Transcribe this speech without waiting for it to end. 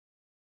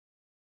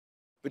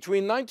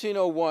Between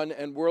 1901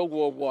 and World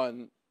War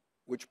I,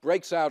 which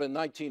breaks out in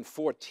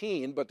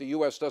 1914, but the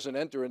U.S. doesn't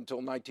enter until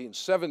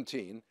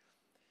 1917,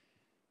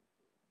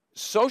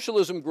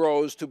 socialism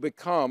grows to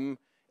become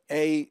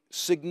a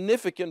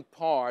significant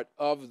part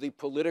of the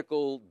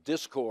political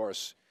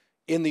discourse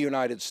in the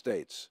United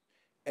States,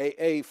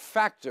 a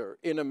factor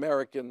in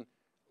American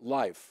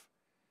life.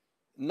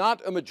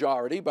 Not a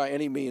majority by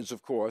any means,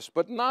 of course,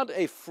 but not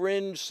a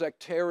fringe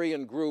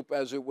sectarian group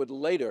as it would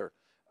later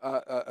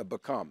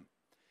become.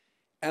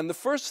 And the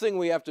first thing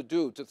we have to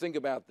do to think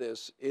about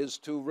this is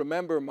to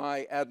remember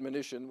my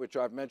admonition, which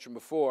I've mentioned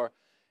before,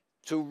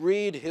 to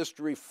read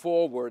history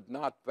forward,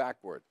 not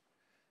backward.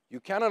 You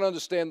cannot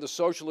understand the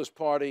Socialist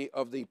Party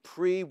of the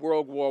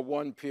pre-World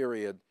War I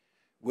period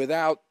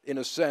without, in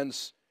a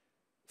sense,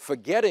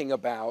 forgetting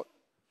about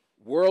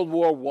World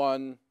War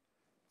I,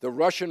 the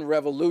Russian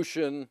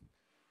Revolution,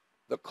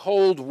 the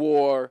Cold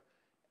War,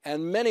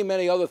 and many,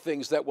 many other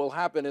things that will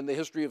happen in the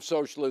history of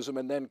socialism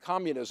and then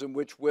communism,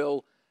 which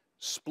will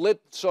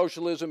split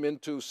socialism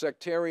into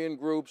sectarian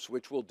groups,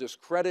 which will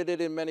discredit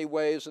it in many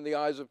ways in the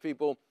eyes of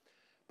people.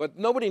 But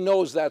nobody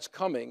knows that's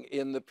coming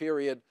in the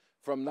period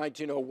from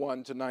 1901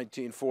 to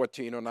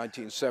 1914 or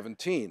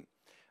 1917.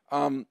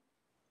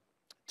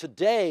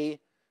 Today,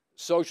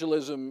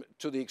 socialism,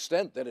 to the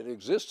extent that it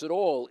exists at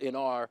all in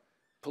our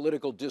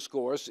political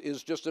discourse,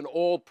 is just an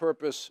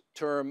all-purpose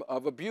term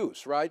of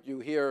abuse, right?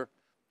 You hear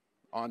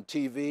on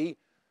TV,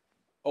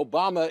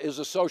 Obama is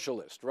a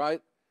socialist,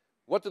 right?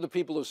 What do the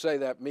people who say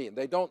that mean?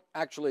 They don't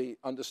actually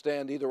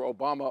understand either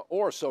Obama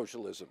or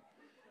socialism.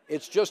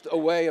 It's just a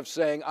way of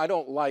saying, I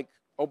don't like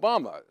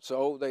Obama.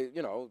 So they,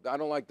 you know, I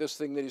don't like this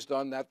thing that he's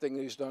done, that thing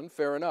that he's done,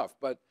 fair enough.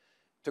 But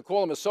to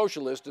call him a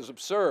socialist is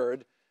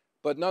absurd,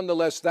 but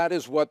nonetheless, that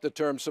is what the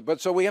term, but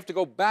so we have to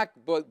go back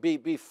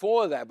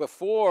before that,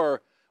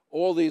 before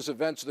all these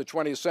events of the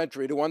 20th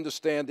century to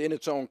understand in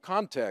its own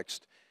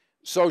context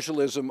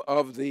socialism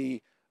of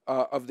the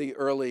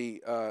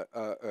early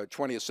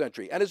 20th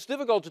century. And it's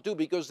difficult to do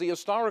because the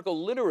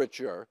historical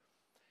literature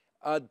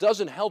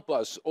doesn't help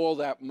us all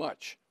that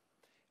much.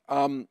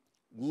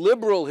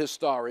 Liberal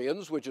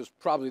historians, which is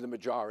probably the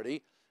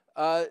majority,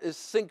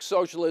 think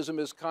socialism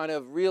is kind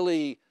of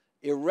really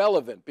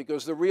irrelevant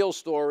because the real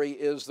story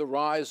is the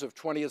rise of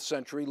 20th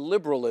century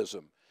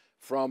liberalism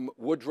from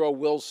Woodrow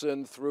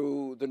Wilson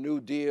through the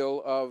New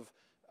Deal of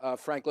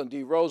Franklin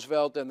D.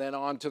 Roosevelt and then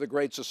on to the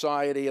Great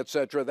Society, et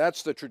cetera.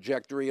 That's the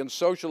trajectory, and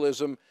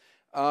socialism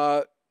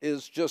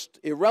is just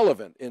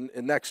irrelevant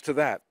next to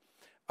that.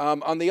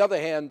 On the other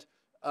hand,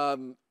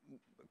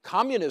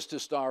 communist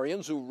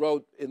historians who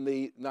wrote in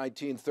the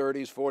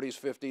 1930s, 40s,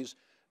 50s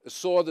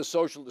saw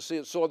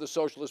the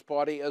Socialist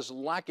Party as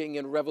lacking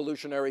in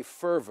revolutionary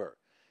fervor.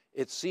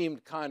 It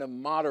seemed kind of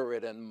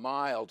moderate and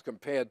mild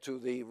compared to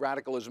the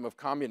radicalism of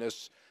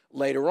communists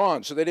later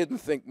on, so they didn't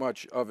think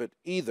much of it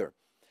either.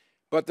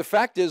 But the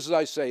fact is, as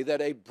I say,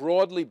 that a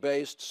broadly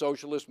based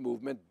socialist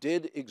movement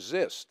did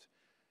exist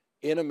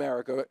in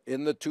America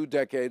in the 2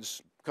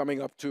 decades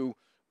coming up to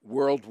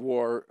World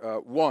War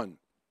I.